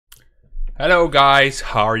Hello guys,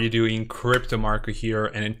 how are you doing? Crypto Marco here,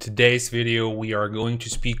 and in today's video we are going to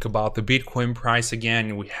speak about the Bitcoin price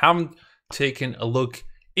again. We haven't taken a look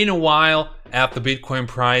in a while at the Bitcoin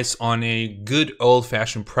price on a good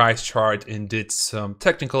old-fashioned price chart and did some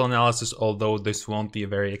technical analysis, although this won't be a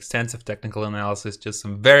very extensive technical analysis, just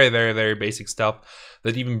some very basic stuff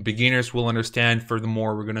that even beginners will understand.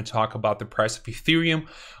 Furthermore, we're going to talk about the price of Ethereum,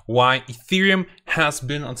 why Ethereum has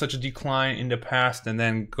been on such a decline in the past, and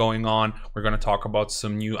then going on, we're going to talk about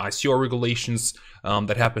some new ICO regulations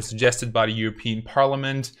that have been suggested by the European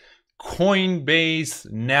Parliament,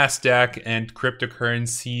 Coinbase, Nasdaq, and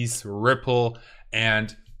cryptocurrencies, Ripple,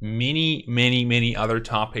 and many other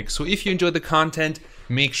topics. So if you enjoyed the content,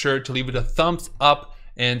 make sure to leave it a thumbs up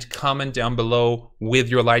and comment down below with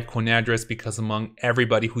your Litecoin address, because among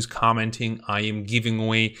everybody who's commenting, I am giving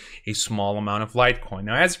away a small amount of Litecoin.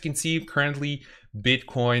 Now, as you can see, currently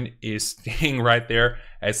Bitcoin is staying right there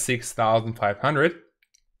at 6,500,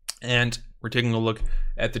 and we're taking a look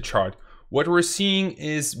at the chart. What we're seeing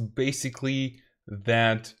is basically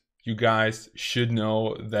that you guys should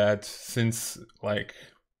know that since, like,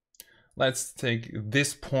 let's take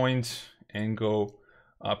this point and go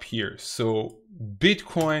up here. So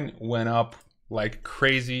Bitcoin went up like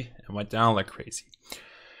crazy and went down like crazy.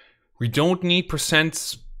 We don't need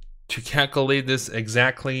percents to calculate this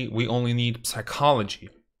exactly. We only need psychology.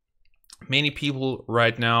 Many people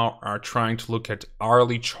right now are trying to look at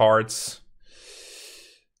hourly charts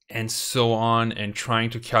and so on, and trying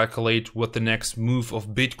to calculate what the next move of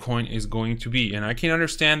Bitcoin is going to be. And I can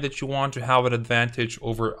understand that you want to have an advantage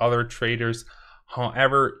over other traders.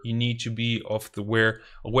 However, you need to be aware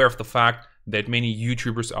of the fact that many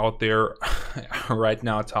YouTubers out there are right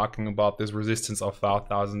now talking about this resistance of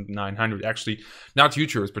 5,900. Actually, not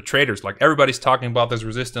YouTubers, but traders. Like, everybody's talking about this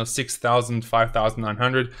resistance of 6,000,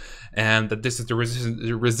 5,900, and that this is the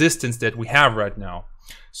resistance that we have right now.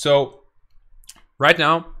 So right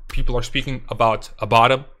now, people are speaking about a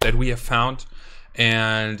bottom that we have found,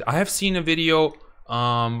 and I have seen a video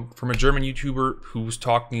from a German YouTuber who's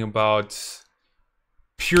talking about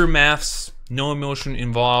pure maths, no emotion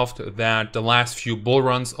involved, that the last few bull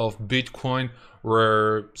runs of Bitcoin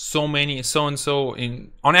were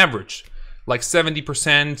on average like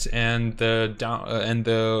 70%, and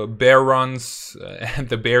the bear runs and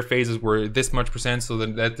the bear phases were this much percent, so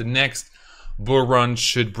that the next bull run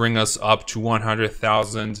should bring us up to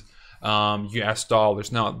 100,000 US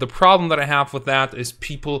dollars. Now, the problem that I have with that is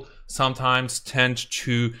people sometimes tend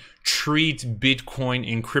to treat Bitcoin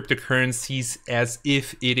in cryptocurrencies as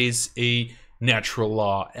if it is a natural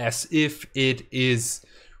law, as if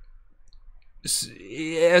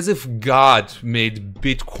God made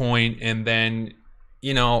Bitcoin, and then,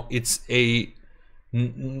 you know, it's a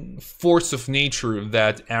force of nature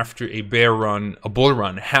that after a bear run, a bull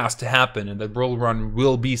run has to happen, and that bull run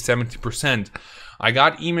will be 70%. I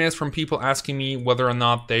got emails from people asking me whether or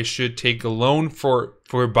not they should take a loan for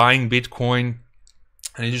buying Bitcoin,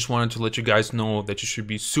 and I just wanted to let you guys know that you should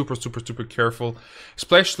be super careful,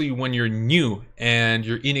 especially when you're new and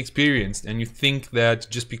you're inexperienced and you think that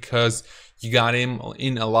just because you got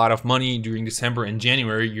in a lot of money during December and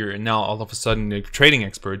January, you're now all of a sudden a trading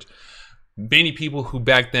expert. Many people who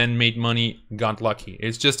back then made money got lucky.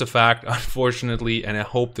 It's just a fact, unfortunately, and I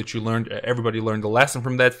hope that everybody learned a lesson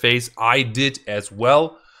from that phase. I did as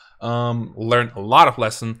well. Learned a lot of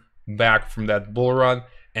lesson back from that bull run.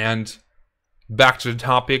 And back to the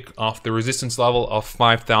topic of the resistance level of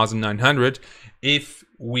 5,900. If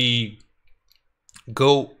we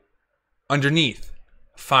go underneath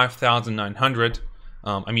 5,900,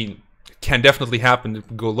 I mean, it can definitely happen to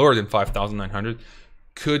go lower than 5,900.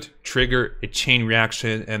 Could trigger a chain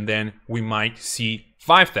reaction, and then we might see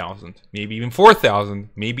 5,000, maybe even 4,000,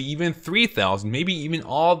 maybe even 3,000, maybe even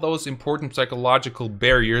all those important psychological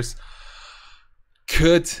barriers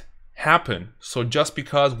could happen. So just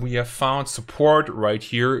because we have found support right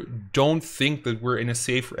here, don't think that we're in a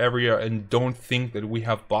safe area, and don't think that we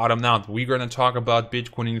have bottomed out. We're going to talk about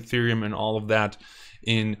Bitcoin and Ethereum and all of that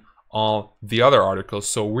in all the other articles.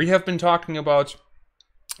 So we have been talking about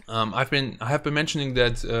I have been mentioning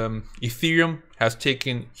that Ethereum has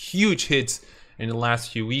taken huge hits in the last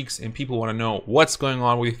few weeks, and people want to know what's going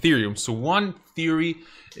on with Ethereum. So one theory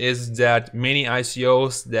is that many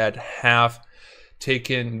ICOs that have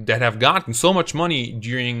gotten so much money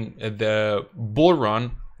during the bull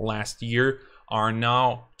run last year are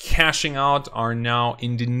now cashing out, are now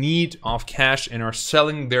in the need of cash, and are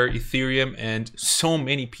selling their Ethereum. And so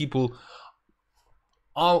many people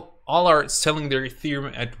all are selling their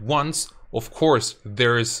Ethereum at once. Of course,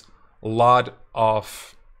 there is a lot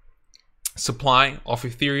of supply of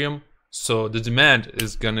Ethereum so the demand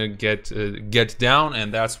is gonna get down,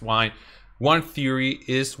 and that's why one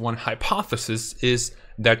hypothesis is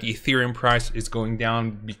that the Ethereum price is going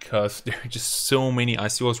down because there are just so many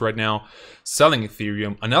ICOs right now selling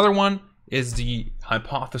Ethereum. Another one is the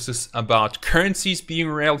hypothesis about currencies being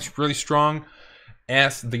really strong.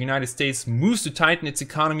 As the United States moves to tighten its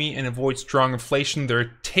economy and avoid strong inflation,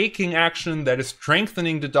 they're taking action that is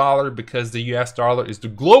strengthening the dollar because the US dollar is the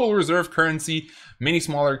global reserve currency. Many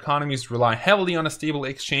smaller economies rely heavily on a stable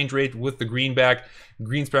exchange rate with the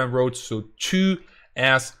Greenspan wrote, so too,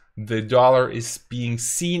 as the dollar is being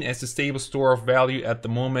seen as a stable store of value at the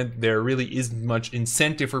moment, there really isn't much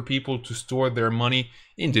incentive for people to store their money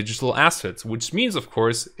in digital assets, which means, of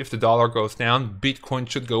course, if the dollar goes down, Bitcoin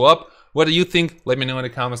should go up. What do you think? Let me know in the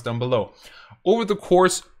comments down below. Over the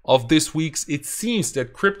course of this week, it seems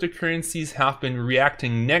that cryptocurrencies have been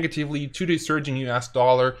reacting negatively to the surging US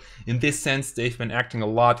dollar. In this sense, they've been acting a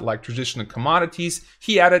lot like traditional commodities.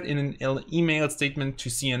 He added in an email statement to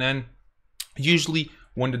CNN, usually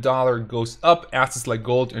when the dollar goes up, assets like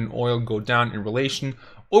gold and oil go down in relation.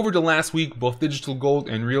 Over the last week, both digital gold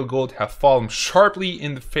and real gold have fallen sharply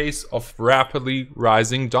in the face of rapidly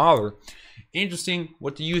rising dollar. Interesting.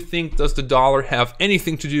 What do you think? Does the dollar have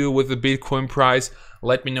anything to do with the Bitcoin price?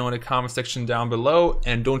 Let me know in the comment section down below.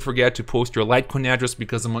 And don't forget to post your Litecoin address,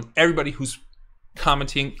 because among everybody who's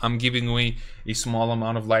commenting, I'm giving away a small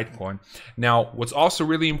amount of Litecoin. Now, what's also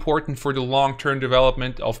really important for the long-term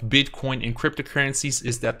development of Bitcoin and cryptocurrencies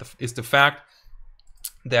is the fact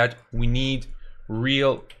that we need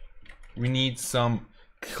some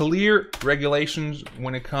clear regulations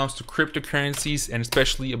when it comes to cryptocurrencies, and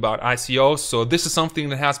especially about ICOs. So this is something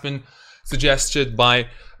that has been suggested by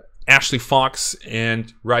Ashley Fox,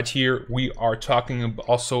 and right here we are talking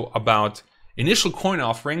also about initial coin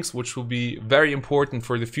offerings, which will be very important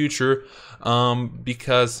for the future,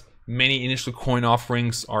 because many initial coin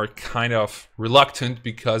offerings are kind of reluctant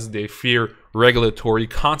because they fear regulatory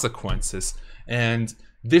consequences. And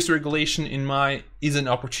this regulation is an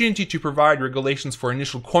opportunity to provide regulations for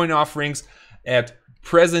initial coin offerings. At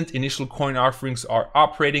present, initial coin offerings are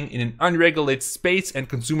operating in an unregulated space, and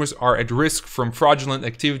consumers are at risk from fraudulent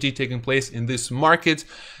activity taking place in this market.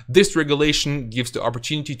 This regulation gives the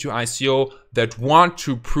opportunity to ICO that want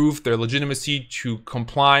to prove their legitimacy to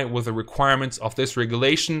comply with the requirements of this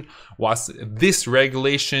regulation. Whilst this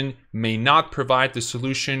regulation may not provide the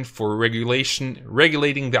solution for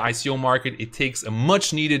regulating the ICO market, it takes a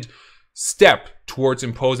much needed step towards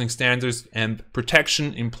imposing standards and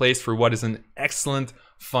protection in place for what is an excellent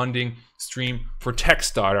funding stream for tech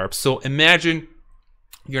startups. So imagine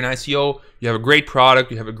you're an ICO, you have a great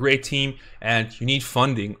product, you have a great team, and you need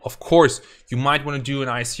funding. Of course, you might want to do an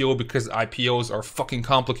ICO because IPOs are fucking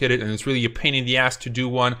complicated and it's really a pain in the ass to do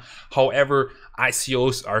one. However,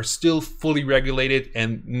 ICOs are still fully regulated,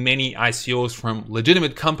 and many ICOs from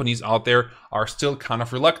legitimate companies out there are still kind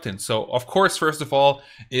of reluctant. So, of course, first of all,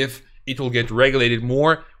 if it will get regulated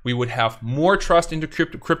more, we would have more trust into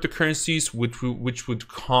cryptocurrencies, which would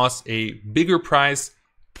cause a bigger price,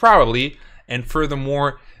 probably. And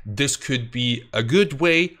furthermore, this could be a good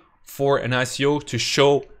way for an ICO to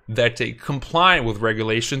show that they comply with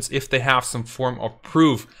regulations if they have some form of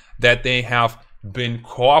proof that they have been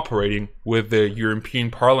cooperating with the European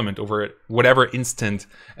Parliament over whatever instant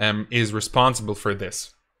is responsible for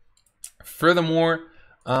this. Furthermore,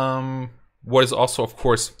 what is also, of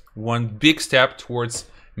course, one big step towards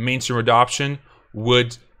mainstream adoption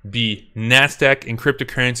would be NASDAQ and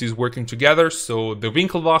cryptocurrencies working together. So the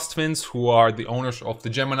Winklevoss twins, who are the owners of the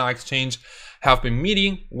Gemini exchange, have been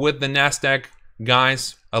meeting with the NASDAQ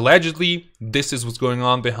guys. Allegedly, this is what's going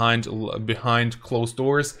on behind closed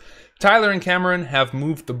doors. Tyler and Cameron have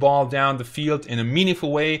moved the ball down the field in a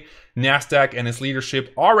meaningful way. NASDAQ and its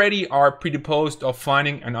leadership already are predisposed of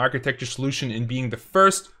finding an architecture solution and being the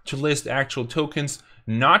first to list actual tokens,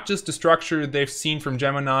 not just the structure they've seen from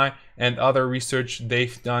Gemini and other research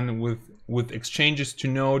they've done with exchanges to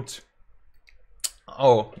note.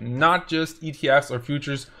 Oh, not just ETFs or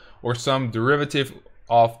futures or some derivative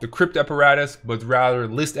of the crypto apparatus, but rather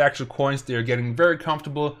list actual coins. They are getting very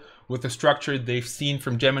comfortable with the structure they've seen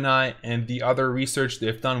from Gemini and the other research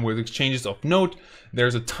they've done with exchanges of note.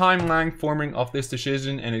 There's a timeline forming of this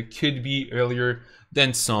decision, and it could be earlier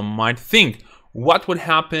than some might think. What would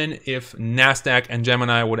happen if NASDAQ and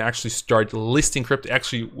Gemini would actually start listing crypto?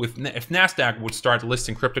 Actually, if NASDAQ would start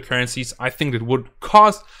listing cryptocurrencies, I think it would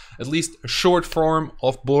cause at least a short form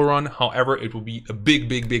of bull run. However, it will be a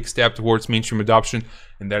big step towards mainstream adoption,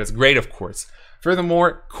 and that is great, of course.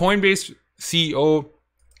 Furthermore, Coinbase CEO,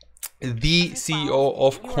 the CEO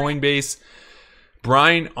of Coinbase,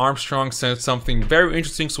 Brian Armstrong said something very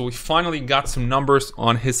interesting. So we finally got some numbers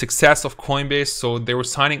on his success of Coinbase. So they were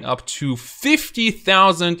signing up to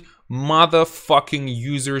 50,000 motherfucking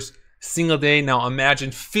users single day. Now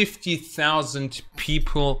imagine 50,000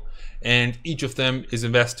 people, and each of them is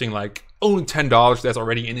investing like only $10. That's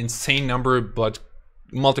already an insane number, but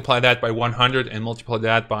multiply that by 100 and multiply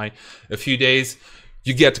that by a few days,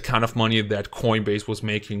 you get the kind of money that Coinbase was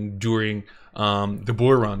making during the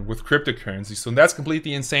bull run with cryptocurrency. So that's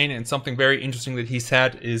completely insane. And something very interesting that he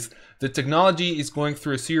said is the technology is going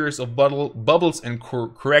through a series of bubbles and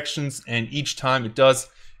corrections, and each time it does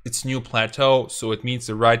its new plateau. So it means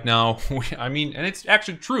that right now, and it's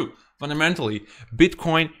actually true. Fundamentally,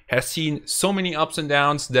 Bitcoin has seen so many ups and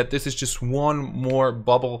downs that this is just one more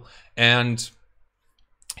bubble. And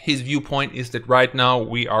his viewpoint is that right now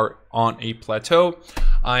we are on a plateau.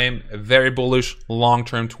 I am very bullish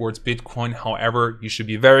long-term towards Bitcoin. However, you should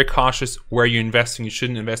be very cautious where you're investing. You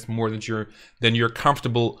shouldn't invest more than you're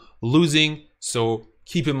comfortable losing. So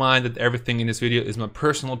keep in mind that everything in this video is my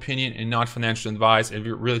personal opinion and not financial advice. And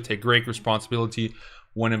we really take great responsibility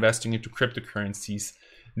when investing into cryptocurrencies.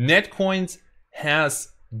 Netcoins has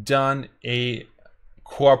done a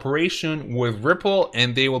cooperation with Ripple,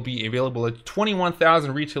 and they will be available at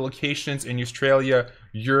 21,000 retail locations in Australia,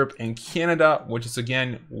 Europe, and Canada, which is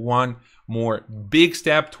again one more big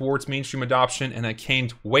step towards mainstream adoption. And I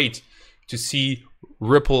can't wait to see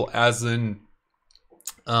Ripple as a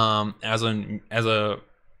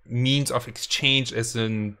means of exchange, as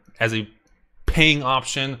a paying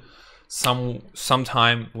option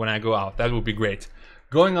sometime when I go out. That would be great.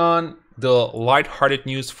 Going on, the lighthearted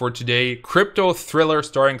news for today: crypto thriller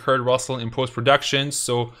starring Kurt Russell in post-production.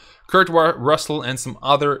 So Kurt Russell and some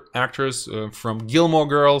other actors from Gilmore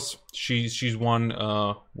Girls. She's won.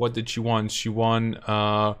 What did she won? She won.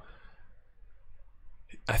 I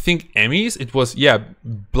think Emmys. It was, yeah.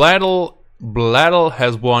 Blattle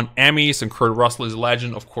has won Emmys, and Kurt Russell is a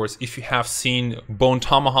legend. Of course, if you have seen Bone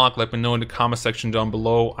Tomahawk, let me know in the comment section down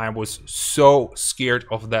below. I was so scared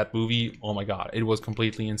of that movie. Oh my god, it was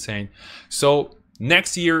completely insane. So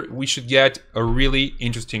next year we should get a really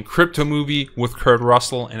interesting crypto movie with Kurt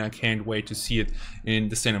Russell, and I can't wait to see it in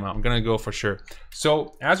the cinema. I'm gonna go for sure.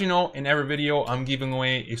 So as you know, in every video I'm giving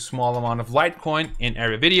away a small amount of Litecoin in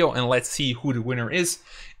every video, and let's see who the winner is.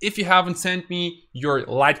 If you haven't sent me your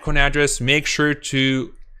Litecoin address, make sure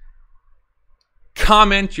to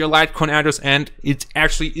comment your Litecoin address, and it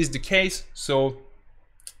actually is the case. So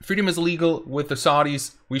freedom is illegal with the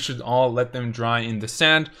Saudis. We should all let them dry in the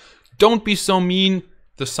sand. Don't be so mean,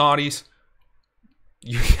 the Saudis.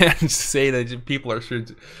 You can't say that people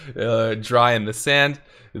should dry in the sand.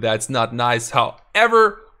 That's not nice.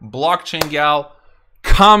 However, blockchain gal,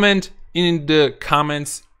 comment in the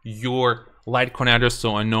comments your Litecoin address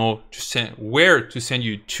so I know where to send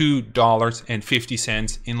you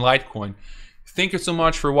 $2.50 in Litecoin. Thank you so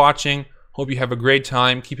much for watching. Hope you have a great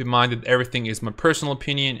time. Keep in mind that everything is my personal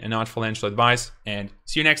opinion and not financial advice. And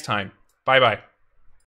see you next time. Bye bye.